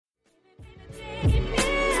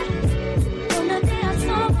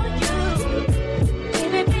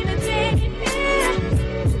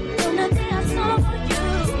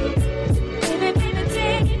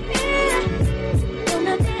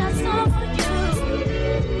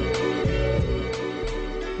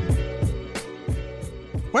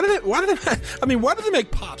Why do they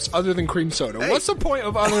make pops other than cream soda? Hey. What's the point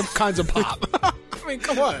of other kinds of pop? I mean,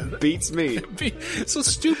 come on. Beats me. So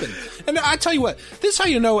stupid. And I tell you what, this is how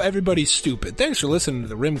you know everybody's stupid. Thanks for listening to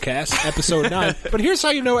the Rimcast, episode 9. But here's how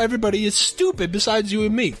you know everybody is stupid besides you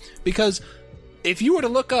and me. Because if you were to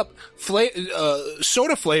look up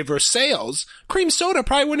soda flavor sales, cream soda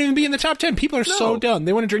probably wouldn't even be in the top 10. People are so dumb.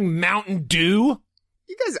 They want to drink Mountain Dew.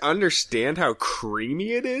 You guys understand how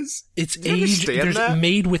creamy it is? It's aged.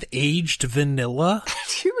 Made with aged vanilla.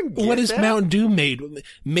 Do you even get what is that? Mountain Dew made?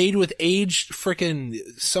 Made with aged frickin'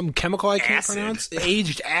 some chemical I can't pronounce.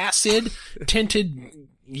 Aged acid, tinted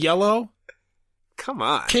yellow. Come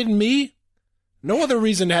on. Kidding me? No other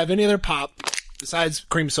reason to have any other pop besides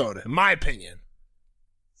cream soda, in my opinion.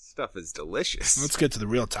 Stuff is delicious. Let's get to the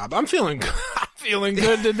real top. I'm feeling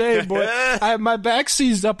good today, boy. I have my back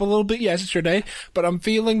seized up a little bit yesterday, but I'm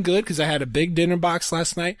feeling good because I had a big dinner box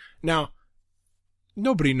last night. Now,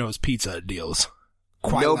 nobody knows pizza deals.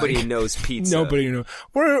 Nobody knows pizza. Nobody knows.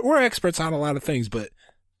 We're experts on a lot of things, but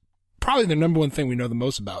probably the number one thing we know the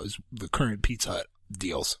most about is the current Pizza Hut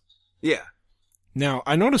deals. Yeah. Now,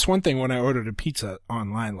 I noticed one thing when I ordered a pizza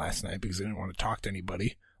online last night because I didn't want to talk to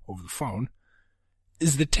anybody over the phone.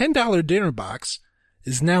 Is the $10 dinner box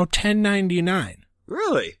is now $10.99.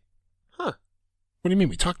 Really? Huh. What do you mean?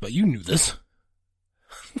 We talked about. You knew this.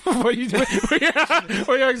 What are you doing?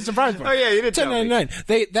 What are you surprised by? Oh yeah, you did tell me.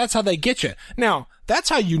 $10.99. That's how they get you. Now, that's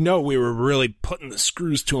how you know we were really putting the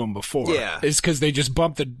screws to them before. Yeah. Is because they just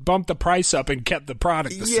bumped the price up and kept the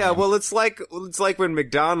product the same. Yeah, well, it's like when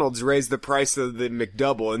McDonald's raised the price of the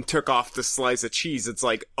McDouble and took off the slice of cheese. It's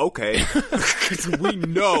like, okay, we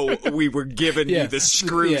know we were giving you the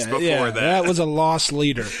screws before that. That was a lost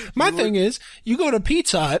leader. My thing is, you go to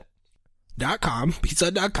Pizza.com,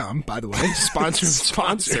 by the way, sponsors,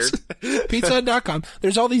 Pizza.com.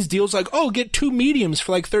 There's all these deals like, get 2 mediums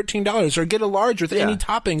for like $13 or get a large with any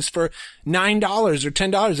toppings for $9 or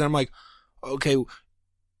 $10. And I'm like, okay,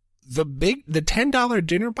 the $10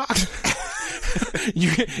 dinner box,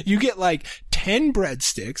 you get like 10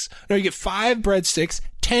 breadsticks. No, you get 5 breadsticks,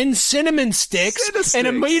 10 cinnamon sticks, and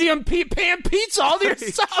a medium pan pizza all to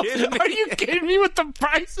yourself. Are you kidding me with the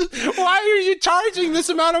prices? Why are you charging this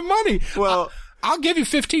amount of money? Well, I'll give you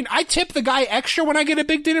 15. I tip the guy extra when I get a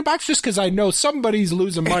big dinner box just because I know somebody's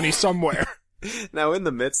losing money somewhere. Now, in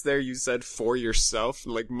the midst there, you said for yourself.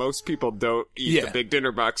 Like, most people don't eat the big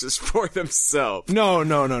dinner boxes for themselves. No.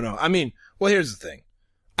 I mean, well, here's the thing.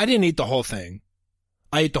 I didn't eat the whole thing.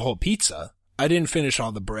 I ate the whole pizza. I didn't finish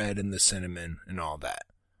all the bread and the cinnamon and all that.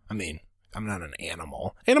 I mean, I'm not an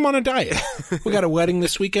animal. And I'm on a diet. We got a wedding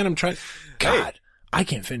this weekend. I'm trying. God, I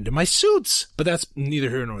can't fit into my suits. But that's neither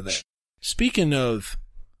here nor there. Speaking of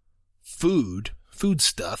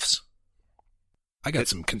foodstuffs, I got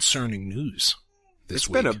some concerning news this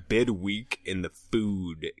week. It's been a big week in the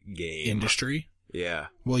food game. Industry? Yeah.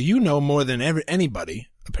 Well, you know more than anybody,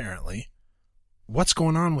 apparently. What's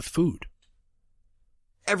going on with food?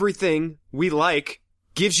 Everything we like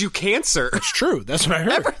gives you cancer. It's true. That's what I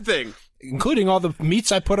heard. Everything. Including all the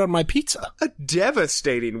meats I put on my pizza. A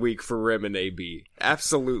devastating week for Rim and AB.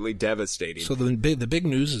 Absolutely devastating. So the big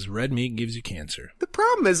news is red meat gives you cancer. The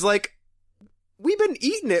problem is, like, we've been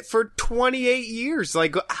eating it for 28 years.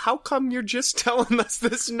 Like, how come you're just telling us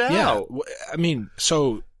this now? Yeah. I mean,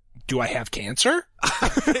 so do I have cancer?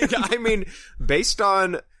 I mean, based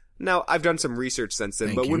on... Now, I've done some research since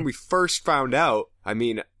then, but when we first found out, I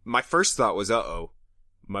mean, my first thought was,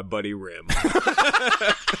 my buddy Rim.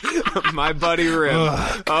 My buddy Rim.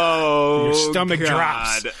 Your stomach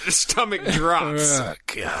God. drops. Stomach drops. Oh,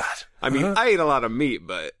 God. I mean, I ate a lot of meat,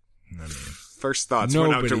 but first thoughts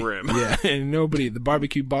went out to Rim. Yeah, and nobody, the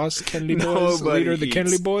barbecue boss, Kennedy Boys, leader of the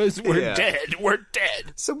Kennedy Boys, we're dead. We're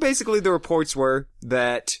dead. So basically the reports were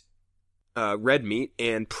that red meat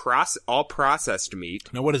and all processed meat.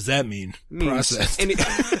 Now, what does that mean? Processed.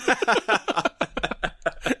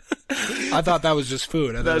 I thought that was just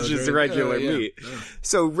food. That's just regular meat. Yeah.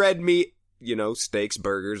 So red meat, steaks,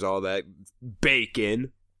 burgers, all that.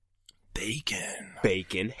 Bacon,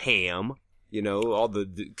 ham, all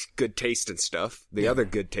the good tasting stuff. The other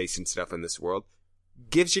good tasting stuff in this world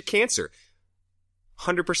gives you cancer.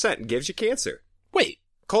 100% gives you cancer. Wait.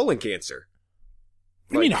 Colon cancer.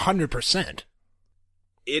 What do you mean 100%?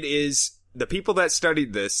 It is, the people that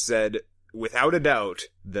studied this said, without a doubt,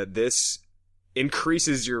 that this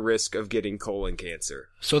increases your risk of getting colon cancer.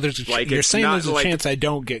 So you're saying there's a chance I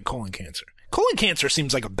don't get colon cancer. Colon cancer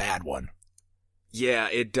seems like a bad one. Yeah,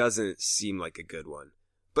 it doesn't seem like a good one.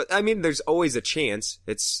 But, I mean, there's always a chance.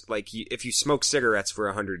 It's like, if you smoke cigarettes for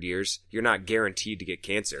 100 years, you're not guaranteed to get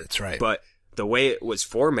cancer. That's right. But the way it was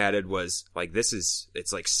formatted was like,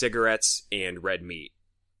 it's like cigarettes and red meat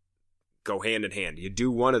go hand in hand. You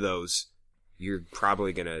do one of those, you're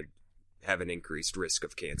probably going to have an increased risk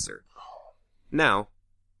of cancer. Now,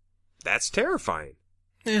 that's terrifying.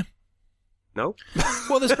 Yeah. No?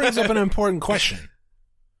 Well, this brings up an important question.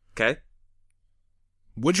 Okay.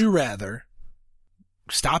 Would you rather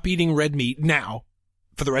stop eating red meat now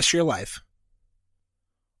for the rest of your life,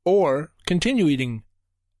 or continue eating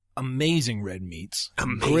amazing red meats,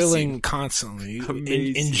 grilling constantly,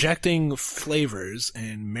 injecting flavors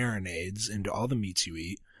and marinades into all the meats you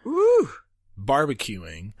eat, Woo.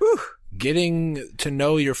 barbecuing, Woo. getting to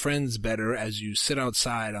know your friends better as you sit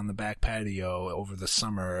outside on the back patio over the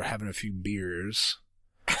summer having a few beers,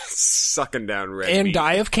 sucking down red and meat.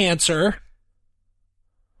 die of cancer?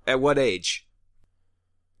 At what age?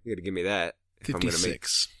 You gotta give me that.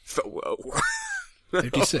 56. Whoa.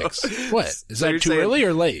 56. What? Is So that you're too saying- early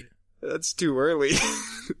or late? That's too early.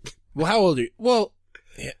 Well, how old are you? Well,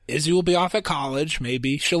 Izzy will be off at college,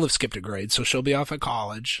 maybe. She'll have skipped a grade, so she'll be off at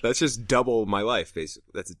college. That's just double my life,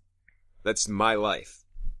 basically. That's my life.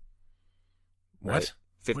 What? Right?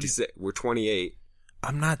 56. We're 28.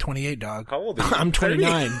 I'm not 28, dog. How old are you? I'm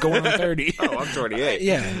 29, going on 30. Oh, I'm 28.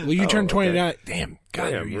 Yeah, well, you turned okay. 29. Damn, God,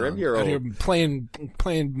 Damn, you're young. you're Out here old.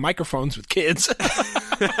 playing microphones with kids.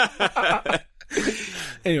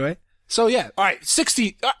 Anyway, so yeah, all right,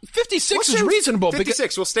 56 is reasonable.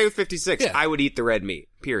 56. We'll stay with 56. Yeah. I would eat the red meat.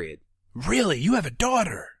 Period. Really? You have a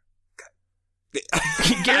daughter?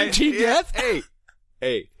 Guaranteed Yeah, death?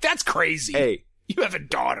 Hey. That's crazy. Hey. You have a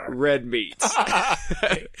daughter. Red meat.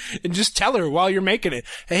 And just tell her while you're making it,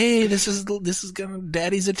 hey, this is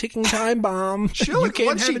daddy's a ticking time bomb. She'll, You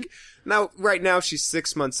can't have it. Now, right now, she's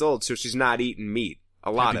 6 months old, so she's not eating meat.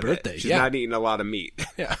 A lot Happy of birthday, it. She's yeah. not eating a lot of meat.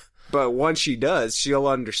 Yeah. But once she does, she'll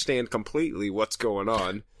understand completely what's going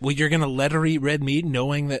on. Well, you're going to let her eat red meat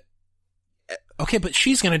knowing that... Okay, but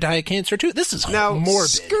she's going to die of cancer too. This is Now, morbid.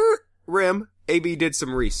 skirt rim, AB did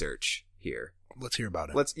some research here. Let's hear about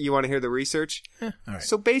it. You want to hear the research? All right.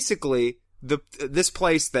 So basically, this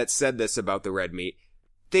place that said this about the red meat,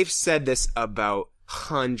 they've said this about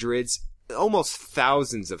hundreds, almost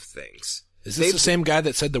thousands of things. Is this the same guy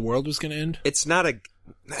that said the world was going to end? It's not a...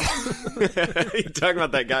 You talking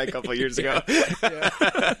about that guy a couple of years ago?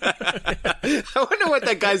 I wonder what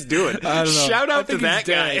that guy's doing. I don't know. Shout out I to think that he's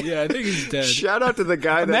dead. guy. Yeah, I think he's dead. Shout out to the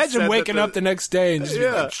guy that Imagine said waking up the next day and just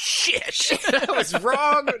being Yeah. like, shit. that was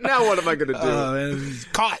wrong. Now what am I going to do? Man, he's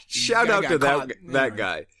caught. Shout Guy out got to caught. that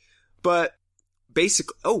guy. But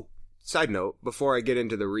basically, side note, before I get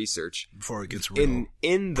into the research, Before it gets real.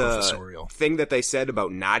 in the professorial. thing that they said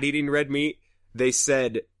about not eating red meat, they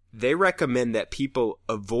said they recommend that people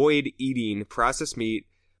avoid eating processed meat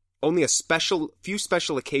only few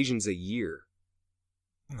special occasions a year.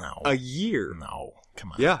 No. A year. No.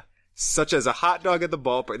 Come on. Yeah. Such as a hot dog at the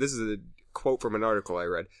ballpark. This is a quote from an article I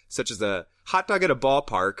read. Such as a hot dog at a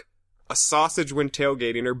ballpark, a sausage when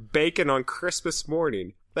tailgating, or bacon on Christmas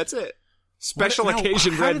morning. That's it. Special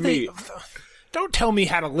occasion how red do they- meat. Don't tell me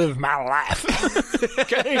how to live my life.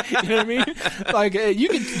 Okay? You know what I mean? Like, you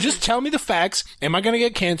can just tell me the facts. Am I going to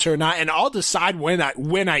get cancer or not? And I'll decide when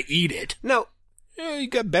I eat it. No. You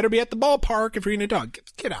better be at the ballpark if you're eating a dog.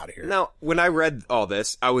 Get out of here. Now, when I read all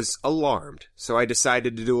this, I was alarmed, so I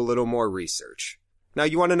decided to do a little more research. Now,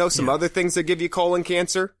 you want to know some other things that give you colon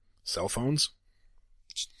cancer? Cell phones?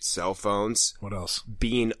 Cell phones. What else?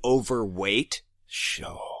 Being overweight.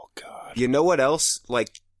 Oh, God. You know what else,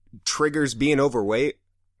 triggers being overweight?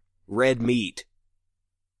 Red meat.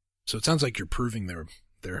 So it sounds like you're proving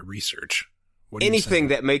their research. What are you Anything saying?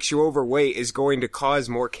 that makes you overweight is going to cause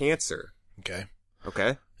more cancer. Okay.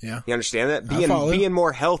 Okay? Yeah. You understand that? I follow. Being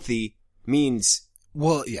more healthy means...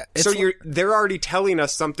 Well, yeah. So they're already telling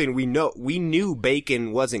us something we know. We knew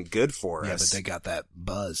bacon wasn't good for Yeah, us. but they got that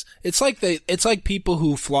buzz. It's like people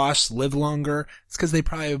who floss live longer. It's because they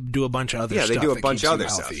probably do a bunch of other stuff. Yeah, they do a that bunch keeps of you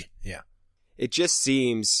other healthy. stuff. Yeah. It just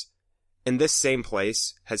seems, and this same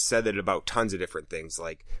place has said it about tons of different things,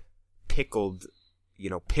 like pickled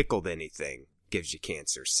anything gives you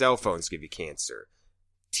cancer. Cell phones give you cancer.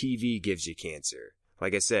 TV gives you cancer.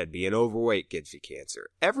 Like I said, being overweight gives you cancer.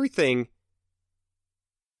 Everything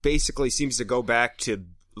basically seems to go back to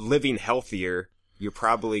living healthier. You're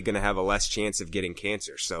probably going to have a less chance of getting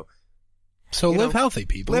cancer. So live healthy,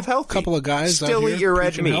 people. Live healthy. Couple of guys Still out eat here your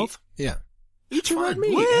red preaching meat. health. Yeah. eat your red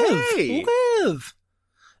meat. Live. Hey. Live.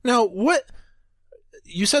 Now, what...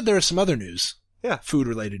 You said there is some other news. Yeah.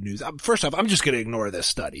 Food-related news. First off, I'm just going to ignore this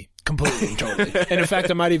study completely and totally. And in fact,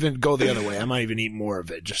 I might even go the other way. I might even eat more of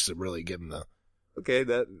it just to really give them the... Okay,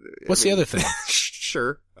 What's the other thing?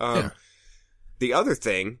 Sure. Yeah. The other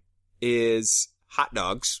thing is hot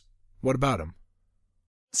dogs. What about them?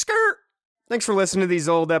 Skirt! Thanks for listening to these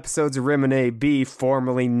old episodes of Rim and AB,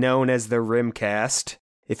 formerly known as the Rimcast.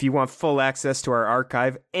 If you want full access to our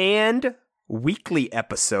archive and weekly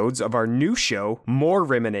episodes of our new show, More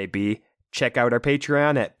Rim and AB, check out our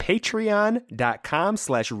Patreon at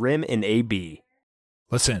patreon.com/rimandab.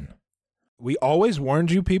 Listen, we always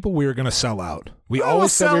warned you people we were going to sell out. We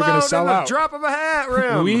always said we were going to sell out. Drop of a hat,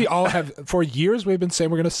 Rim. We all have, for years, we've been saying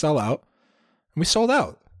we're going to sell out. And we sold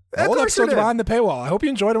out. All the episodes behind the paywall. I hope you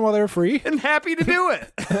enjoyed them while they were free. And happy to do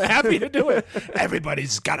it. Happy to do it.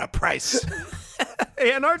 Everybody's got a price.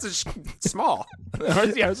 And ours is small.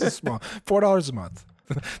 Ours is small. $4 a month.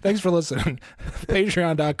 Thanks for listening.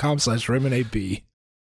 Patreon.com/rimandab.